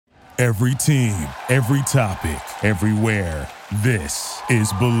Every team, every topic, everywhere. This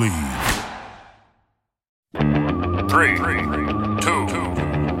is Believe. 3, 2,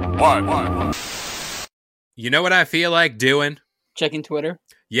 1. You know what I feel like doing? Checking Twitter.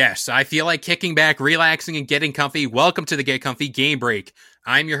 Yes, I feel like kicking back, relaxing, and getting comfy. Welcome to the Get Comfy Game Break.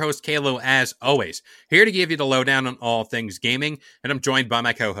 I'm your host, Kalo, as always, here to give you the lowdown on all things gaming, and I'm joined by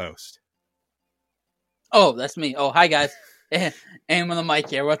my co-host. Oh, that's me. Oh, hi, guys. Aim on the mic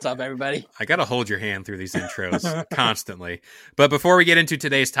here. What's up, everybody? I gotta hold your hand through these intros constantly. But before we get into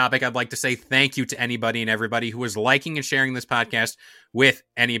today's topic, I'd like to say thank you to anybody and everybody who is liking and sharing this podcast with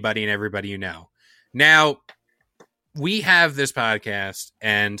anybody and everybody you know. Now, we have this podcast,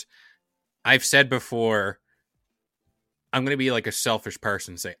 and I've said before, I'm going to be like a selfish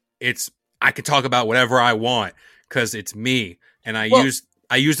person, say I can talk about whatever I want because it's me, and I use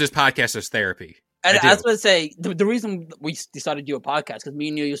this podcast as therapy. And I was going to say, the reason we decided to do a podcast, because me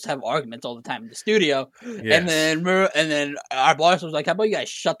and you used to have arguments all the time in the studio, yes. and then our boss was like, how about you guys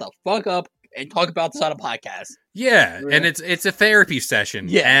shut the fuck up and talk about this on a podcast? Yeah, really? And it's a therapy session.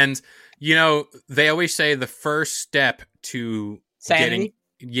 Yeah. And, you know, they always say the first step to Sanity?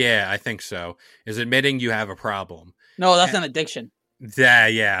 Yeah, I think so, is admitting you have a problem. No, that's an addiction.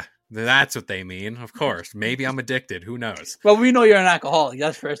 Yeah. That's what they mean, of course. Maybe I'm addicted. Who knows? Well, we know you're an alcoholic.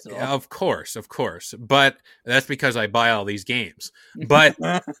 That's first of all. Of course. But that's because I buy all these games. But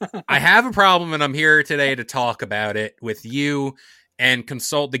I have a problem, and I'm here today to talk about it with you and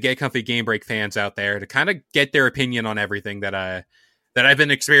consult the Get Comfy Game Break fans out there to kind of get their opinion on everything that I've been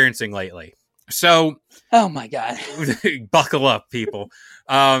experiencing lately. So, oh my God. Buckle up, people.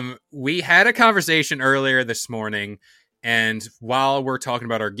 We had a conversation earlier this morning, and while we're talking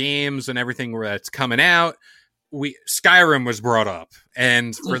about our games and everything that's coming out, Skyrim was brought up.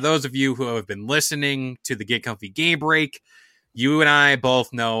 And for those of you who have been listening to the Get Comfy Game Break, you and I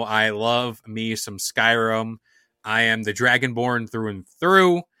both know I love me some Skyrim. I am the Dragonborn through and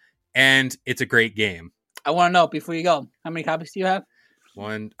through, and it's a great game. I want to know, before you go, how many copies do you have?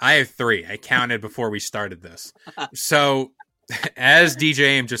 One. I have 3. I counted before we started this. So, as DJ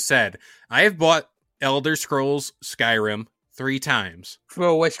Aim just said, I have bought Elder Scrolls Skyrim 3 times.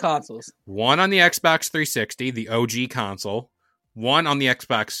 For which consoles? One on the Xbox 360, the OG console. One on the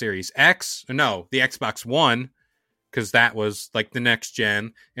Xbox Series X. No, the Xbox One, because that was like the next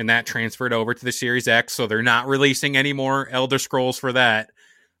gen, and that transferred over to the Series X, so they're not releasing any more Elder Scrolls for that.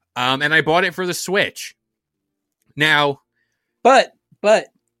 And I bought it for the Switch. Now... But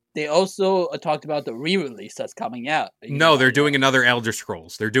they also talked about the re-release that's coming out. No, they're doing another Elder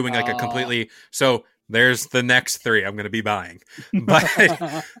Scrolls. They're doing like a completely... So there's the next 3 I'm going to be buying. But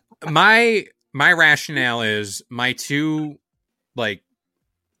my rationale is my 2 like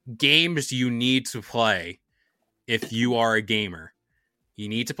games you need to play if you are a gamer. You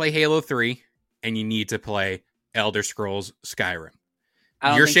need to play Halo 3 and you need to play Elder Scrolls Skyrim.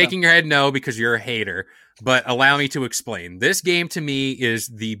 You're shaking your head no because you're a hater, but allow me to explain. This game to me is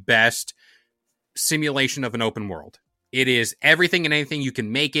the best simulation of an open world. It is everything and anything you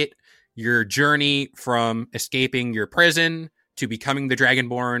can make it. Your journey from escaping your prison to becoming the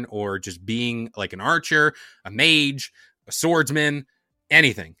Dragonborn, or just being like an archer, a mage, a swordsman,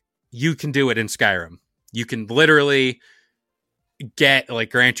 anything. You can do it in Skyrim. You can literally get,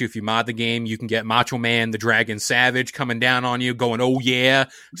 like, grant you, if you mod the game, you can get Macho Man, the Dragon Savage, coming down on you, going, oh yeah,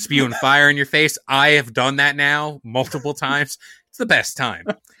 spewing fire in your face. I have done that now multiple times. It's the best time.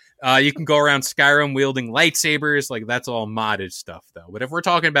 You can go around Skyrim wielding lightsabers. Like, that's all modded stuff, though. But if we're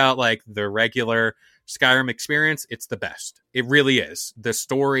talking about, like, the regular Skyrim experience, it's the best. It really is. The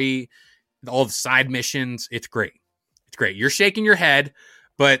story, all the side missions, it's great. It's great. You're shaking your head,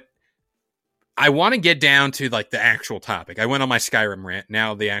 but I want to get down to like the actual topic. I went on my Skyrim rant.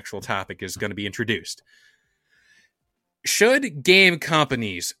 Now the actual topic is going to be introduced. Should game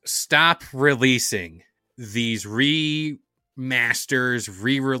companies stop releasing these remasters,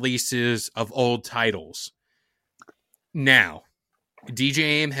 re-releases of old titles? Now, DJ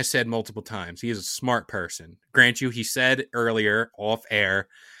Aim has said multiple times, he is a smart person. Grant you, he said earlier off air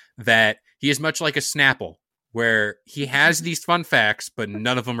that he is much like a Snapple, where he has these fun facts, but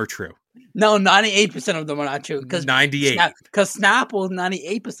none of them are true. No, 98% of them are not true. 98. Because Snapple,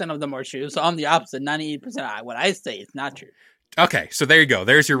 98% of them are true. So I'm the opposite. 98%. What I say is not true. Okay, so there you go.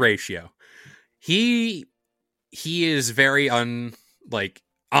 There's your ratio. He is very on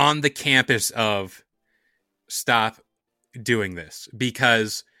the campus of stop doing this,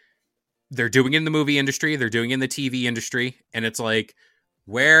 because they're doing it in the movie industry, they're doing it in the TV industry, and it's like,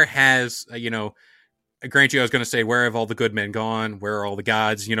 where has, grant you, I was going to say, where have all the good men gone? Where are all the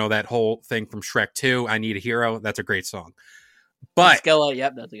gods? You know, that whole thing from Shrek 2, I Need a Hero. That's a great song. But Skilla,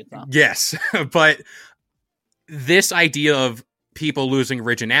 yep, that's a good song. yes, but this idea of people losing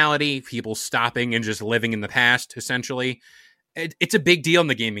originality, people stopping and just living in the past, essentially, it's a big deal in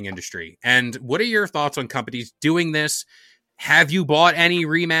the gaming industry. And what are your thoughts on companies doing this? Have you bought any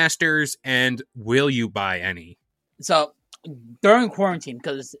remasters, and will you buy any? So during quarantine,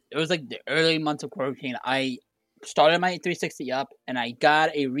 because it was like the early months of quarantine, I started my 360 up, and I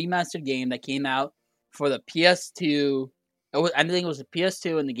got a remastered game that came out for the PS2. I think it was the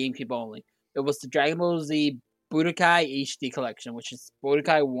PS2 and the GameCube only. It was the Dragon Ball Z Budokai HD collection, which is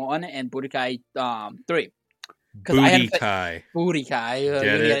Budokai 1 and Budokai 3. Booty Kai. Booty Kai.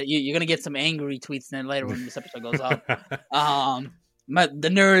 You're gonna get some angry tweets in later when this episode goes up. The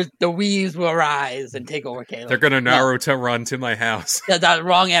nerds, the weaves will rise and take over Caleb. They're gonna Naruto run to my house. That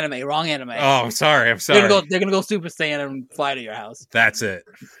wrong anime. Oh, I'm sorry. They're gonna go Super Saiyan and fly to your house. That's it.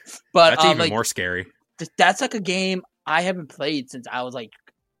 But that's even more scary. That's like a game I haven't played since I was like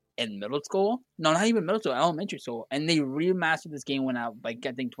in middle school. No, not even middle school, elementary school. And they remastered this game when I think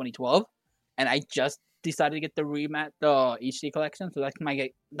 2012, and I just decided to get the HD collection. So that's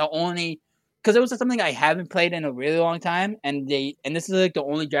the only, because it was something I haven't played in a really long time, and this is like the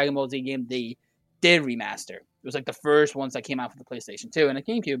only Dragon Ball Z game they did remaster. It was like the first ones that came out for the PlayStation 2 and the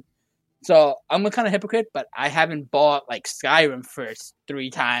GameCube. So I'm a kind of hypocrite, but I haven't bought like Skyrim first 3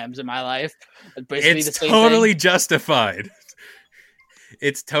 times in my life. It's totally justified.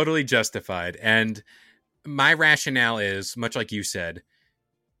 It's totally justified. And my rationale is, much like you said,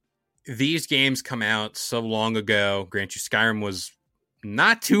 these games come out so long ago. Grant you, Skyrim was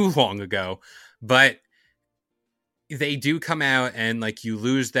not too long ago, but they do come out and like you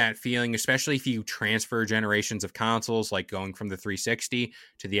lose that feeling, especially if you transfer generations of consoles, like going from the 360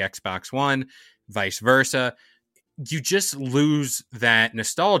 to the Xbox One, vice versa. You just lose that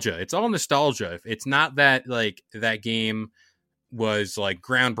nostalgia. It's all nostalgia. It's not that like that game was like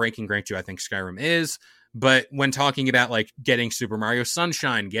groundbreaking. Grant you, I think Skyrim is. But when talking about like getting Super Mario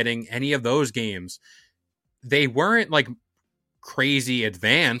Sunshine, getting any of those games, they weren't like crazy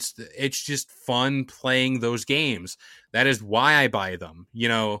advanced. It's just fun playing those games. That is why I buy them. You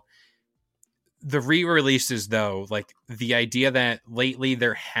know, the re-releases though, like the idea that lately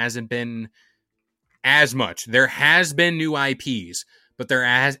there hasn't been as much. There has been new IPs, but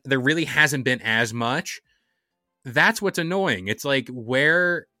there really hasn't been as much. That's what's annoying. It's like,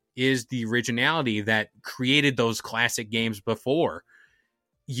 where is the originality that created those classic games before?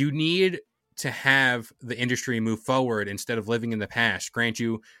 You need to have the industry move forward instead of living in the past. Grant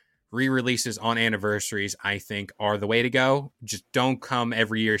you, re-releases on anniversaries, I think, are the way to go. Just don't come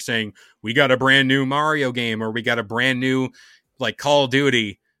every year saying, we got a brand new Mario game or we got a brand new like Call of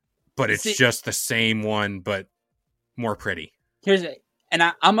Duty, but it's just the same one, but more pretty.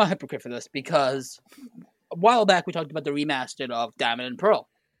 I'm a hypocrite for this because a while back we talked about the remastered of Diamond and Pearl.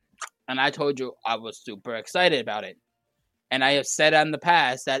 And I told you I was super excited about it. And I have said in the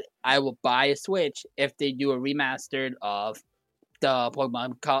past that I will buy a Switch if they do a remastered of the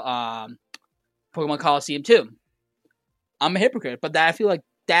Pokemon Coliseum 2. I'm a hypocrite, but I feel like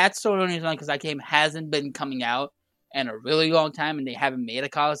that's the only reason because that game hasn't been coming out in a really long time and they haven't made a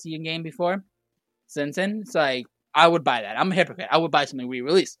Coliseum game before since then. It's like, I would buy that. I'm a hypocrite. I would buy something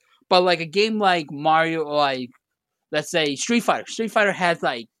re-released. But like a game like Mario or like, let's say Street Fighter. Street Fighter has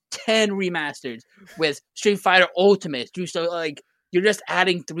like 10 remasters with Street Fighter Ultimate. So like you're just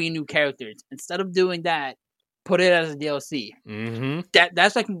adding 3 new characters. Instead of doing that, put it as a DLC. Mm-hmm.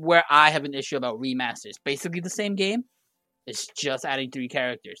 That's like where I have an issue about remasters. Basically the same game. It's just adding 3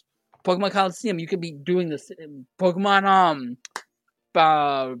 characters. Pokemon Coliseum, you could be doing this. Pokemon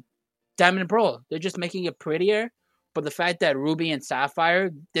Diamond and Pearl. They're just making it prettier. But the fact that Ruby and Sapphire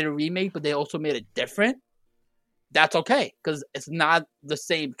did a remake, but they also made it different, that's okay, because it's not the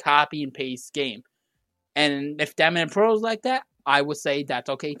same copy and paste game. And if Diamond and Pearl is like that, I would say that's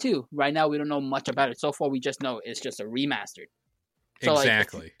okay too. Right now, we don't know much about it. So far, we just know it's just a remastered. So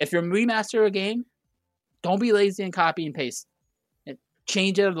exactly. Like, if you're remaster a game, don't be lazy and copy and paste.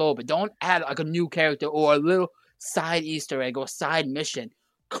 Change it a little bit. Don't add like a new character or a little side Easter egg or side mission.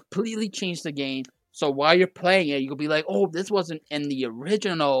 Completely change the game. So while you're playing it, you'll be like, oh, this wasn't in the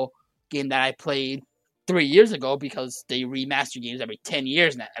original game that I played 3 years ago, because they remaster games every 3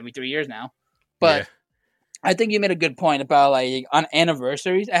 years now. But yeah. I think you made a good point about like on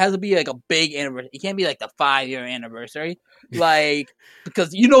anniversaries, it has to be like a big anniversary. It can't be like the 5-year anniversary, like because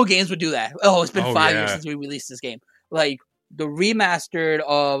games would do that. Oh, it's been 5 years since we released this game. Like the remastered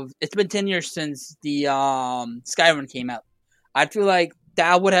of it's been 10 years since the Skyrim came out. I feel like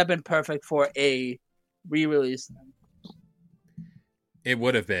that would have been perfect for a re-release. It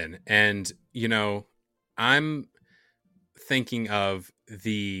would have been, and I'm thinking of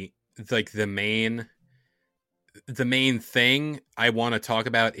the main thing I want to talk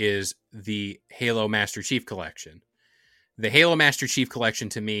about is the Halo Master Chief Collection. The Halo Master Chief Collection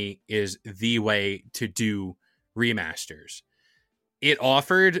to me is the way to do remasters. It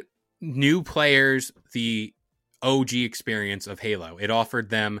offered new players the OG experience of Halo. It offered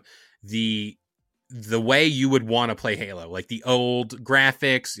them the way you would want to play Halo, like the old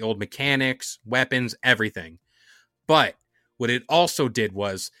graphics, the old mechanics, weapons, everything. But what it also did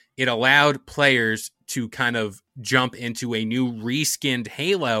was it allowed players to kind of jump into a new reskinned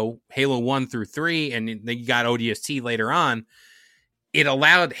Halo 1 through 3, and then you got ODST later on. It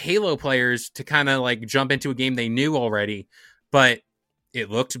allowed Halo players to kind of like jump into a game they knew already, but it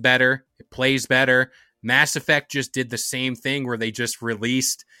looked better, it plays better. Mass Effect just did the same thing where they just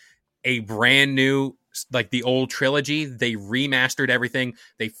released a brand new, like the old trilogy. They remastered everything.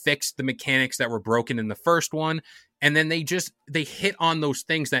 They fixed the mechanics that were broken in the first one. And then they hit on those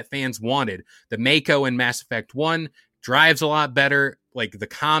things that fans wanted. The Mako in Mass Effect 1 drives a lot better. Like the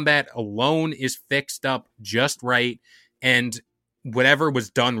combat alone is fixed up just right. And whatever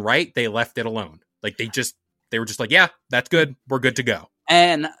was done right, they left it alone. Like they were just like, yeah, that's good. We're good to go.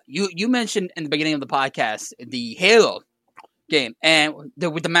 And you mentioned in the beginning of the podcast the Halo game and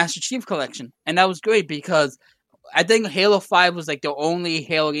with the Master Chief Collection, and that was great because I think Halo 5 was like the only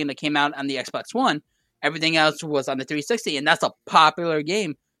Halo game that came out on the Xbox One. Everything else was on the 360, and that's a popular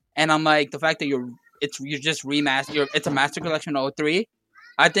game. And I'm like, the fact that you're just remastered, it's a Master Collection 03.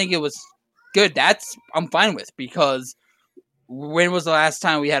 I think it was good. I'm fine with, because when was the last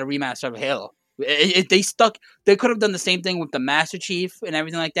time we had a remaster of Halo? They could have done the same thing with the Master Chief and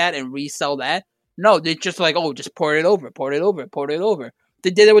everything like that and resell that. No, they just like, just port it over. They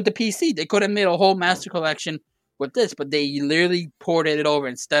did it with the PC. They could have made a whole Master Collection with this, but they literally ported it over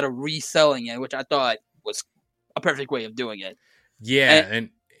instead of reselling it, which I thought was a perfect way of doing it. Yeah, and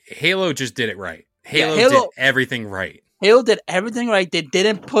Halo just did it right. Halo did everything right. Halo did everything right. They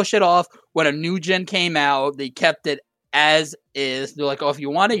didn't push it off when a new gen came out. They kept it as is. They're like, if you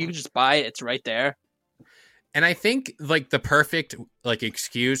want it, you can just buy it. It's right there. And I think like the perfect like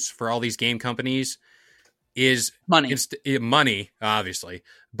excuse for all these game companies is money. Money, obviously.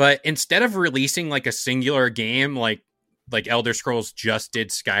 But instead of releasing like a singular game like Elder Scrolls just did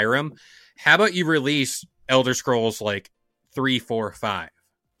Skyrim, how about you release Elder Scrolls like 3, 4, 5?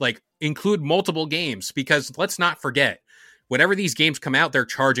 Like include multiple games, because let's not forget, whenever these games come out, they're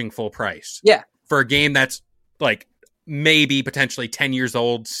charging full price. Yeah. For a game that's like maybe potentially 10 years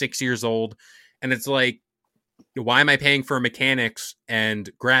old, 6 years old. And it's like, why am I paying for mechanics and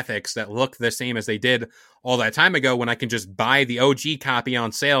graphics that look the same as they did all that time ago when I can just buy the OG copy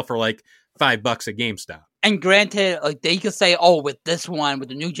on sale for like $5 at GameStop? And granted, like they could say, with this one, with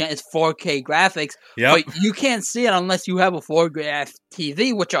the new gen, it's 4K graphics. Yep. But you can't see it unless you have a 4K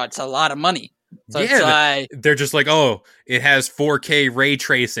TV, which it's a lot of money. So yeah, they're just like, it has 4K ray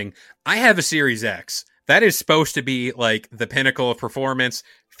tracing. I have a Series X. That is supposed to be like the pinnacle of performance,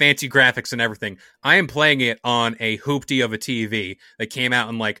 fancy graphics and everything. I am playing it on a hoopty of a TV that came out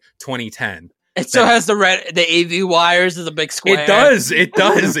in like 2010. It still has the AV wires as a big square. It does.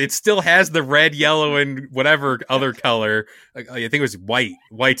 It still has the red, yellow, and whatever other color. I think it was white.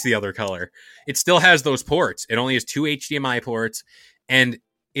 White's the other color. It still has those ports. It only has 2 HDMI ports, and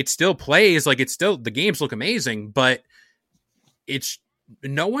it still plays like the games look amazing, but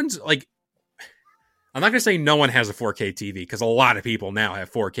no one's like, I'm not going to say no one has a 4K TV, because a lot of people now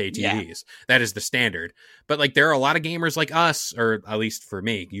have 4K TVs. Yeah. That is the standard. But like there are a lot of gamers like us, or at least for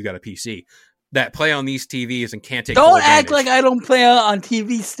me, you got a PC, that play on these TVs and can't take full advantage. Don't act like I don't play on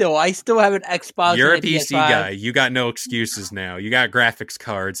TV still. I still have an Xbox. You're a PC guy. You got no excuses now. You got graphics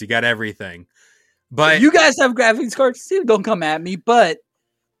cards. You got everything. But you guys have graphics cards too. Don't come at me. But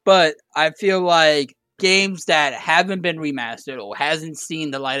I feel like games that haven't been remastered or hasn't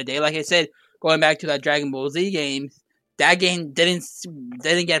seen the light of day, like I said, going back to that Dragon Ball Z game, that game didn't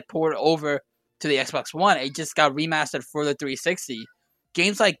get ported over to the Xbox One. It just got remastered for the 360.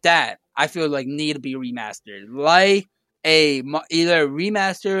 Games like that, I feel like need to be remastered, like either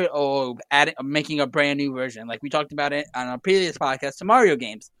remastered or making a brand new version. Like we talked about it on our previous podcast, the Mario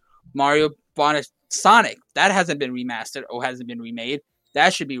games, Mario, Sonic, that hasn't been remastered or hasn't been remade.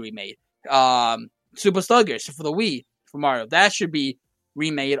 That should be remade. Super Sluggers for the Wii for Mario, that should be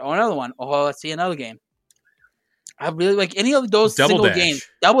remade, or another one. Let's see, another game. I really like any of those games.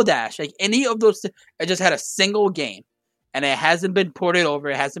 Double Dash, like any of those. I just had a single game, and it hasn't been ported over.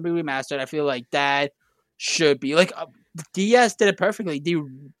 It hasn't been remastered. I feel like that should be like DS did it perfectly. They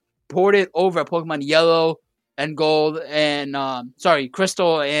ported over Pokemon Yellow and Gold and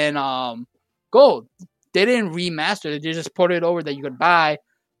Crystal and Gold. they didn't remaster it. They just ported it over that you could buy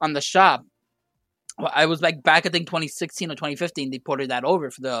on the shop. Well, I was like back, I think 2016 or 2015, they ported that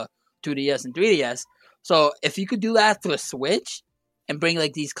over for the 2DS and 3DS. So if you could do that for the Switch and bring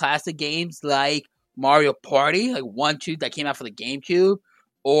like these classic games like Mario Party, like 1, 2 that came out for the GameCube,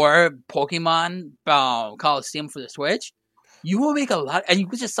 or Pokemon Coliseum for the Switch, you will make a lot, and you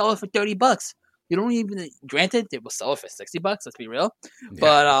could just sell it for $30. You don't even, granted, they will sell it for $60. Let's be real, yeah.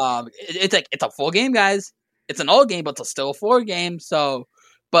 But it's a full game, guys. It's an old game, but it's still a full game. So,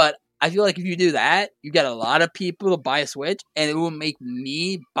 but I feel like if you do that, you get a lot of people to buy a Switch, and it will make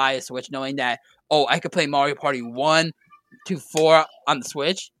me buy a Switch, knowing that I could play Mario Party 1 to 4 on the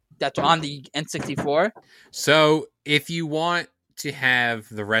Switch. That's on the N64. So, if you want to have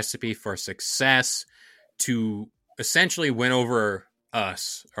the recipe for success to essentially win over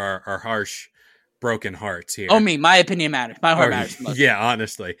us, our harsh, broken hearts here. My opinion matters. My heart matters most. Yeah,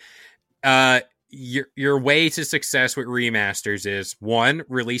 honestly. Your way to success with remasters is 1,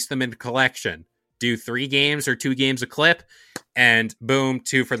 release them in a collection. Do 3 games or 2 games a clip, and boom,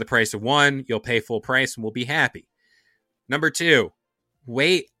 2 for the price of 1. You'll pay full price and we'll be happy. Number 2,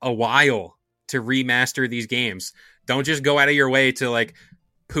 wait a while to remaster these games. Don't just go out of your way to like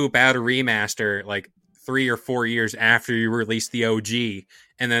poop out a remaster like 3 or 4 years after you release the OG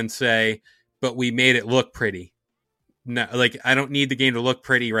and then say, but we made it look pretty. No, like I don't need the game to look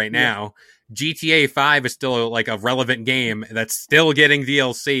pretty right now. GTA 5 is still like a relevant game that's still getting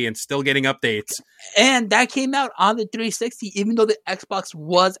DLC and still getting updates. And that came out on the 360, even though the Xbox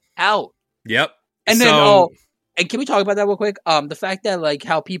was out. Yep. And then, and can we talk about that real quick? The fact that like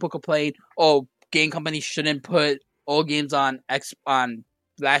how people complain, game companies shouldn't put old games on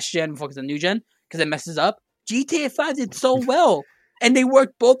last gen before the new gen because it messes up. GTA 5 did so well, and they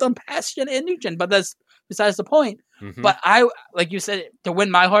worked both on past gen and new gen. But that's besides the point. Mm-hmm. But I, like you said, to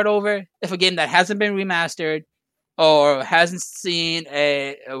win my heart over, if a game that hasn't been remastered or hasn't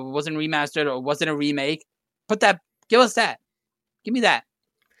wasn't remastered or wasn't a remake, give us that. Give me that.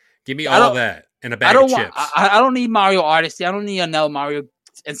 Give me all that and a bag of chips. I don't need Mario Odyssey. I don't need another Mario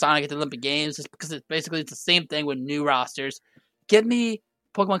and Sonic at the Olympic Games, just because it's the same thing with new rosters. Give me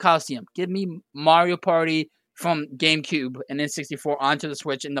Pokemon Coliseum. Give me Mario Party from GameCube and N64 onto the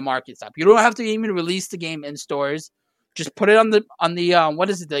Switch in the market stop. You don't have to even release the game in stores. Just put it on the what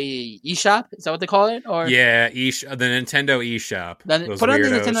is it, the eShop? Is that what they call it? Or yeah, the Nintendo eShop. Put it on the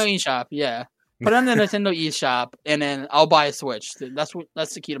Nintendo eShop. Yeah, put it on the Nintendo eShop, and then I'll buy a Switch. That's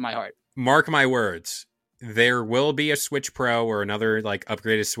the key to my heart. Mark my words. There will be a Switch Pro or another like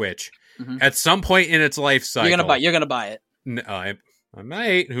upgraded Switch at some point in its life cycle. You're gonna buy it. No, I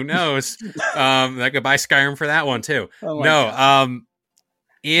might. Who knows? I could buy Skyrim for that one too. Oh God.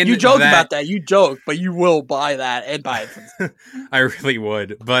 You joke about that. You joke, but you will buy that and buy it. I really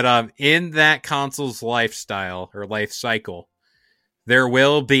would. But in that console's lifestyle or life cycle, there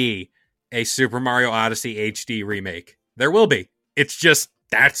will be a Super Mario Odyssey HD remake. There will be. It's just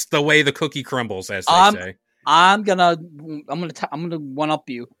that's the way the cookie crumbles, as they say. I'm gonna one up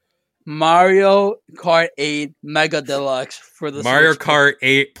you. Mario Kart 8 Mega Deluxe for the Mario Switch. Kart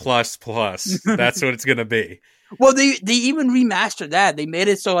 8 Plus. That's what it's gonna be. Well, they even remastered that. They made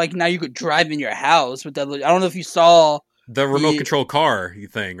it so like now you could drive in your house with that. I don't know if you saw the remote control car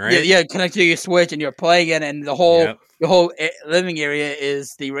thing, right? Yeah, connect to your Switch and you're playing it, and the whole living area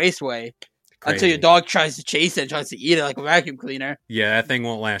is the raceway. Crazy. Until your dog tries to chase it, tries to eat it like a vacuum cleaner. Yeah, that thing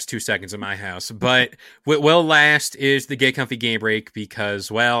won't last 2 seconds in my house. But what will last is the Get Comfy Game Break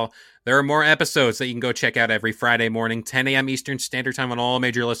because, well, there are more episodes that you can go check out every Friday morning, 10 a.m. Eastern Standard Time on all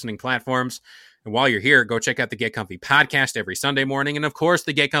major listening platforms. And while you're here, go check out the Get Comfy podcast every Sunday morning. And, of course,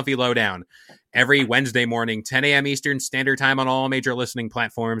 the Get Comfy Lowdown every Wednesday morning, 10 a.m. Eastern Standard Time on all major listening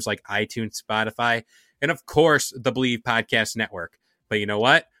platforms like iTunes, Spotify, and, of course, the Believe Podcast Network. But you know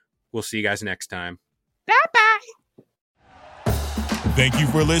what? We'll see you guys next time. Bye-bye. Thank you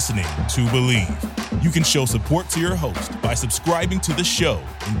for listening to Believe. You can show support to your host by subscribing to the show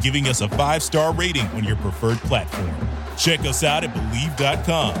and giving us a 5-star rating on your preferred platform. Check us out at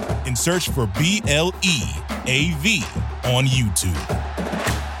Believe.com and search for BLEAV on YouTube.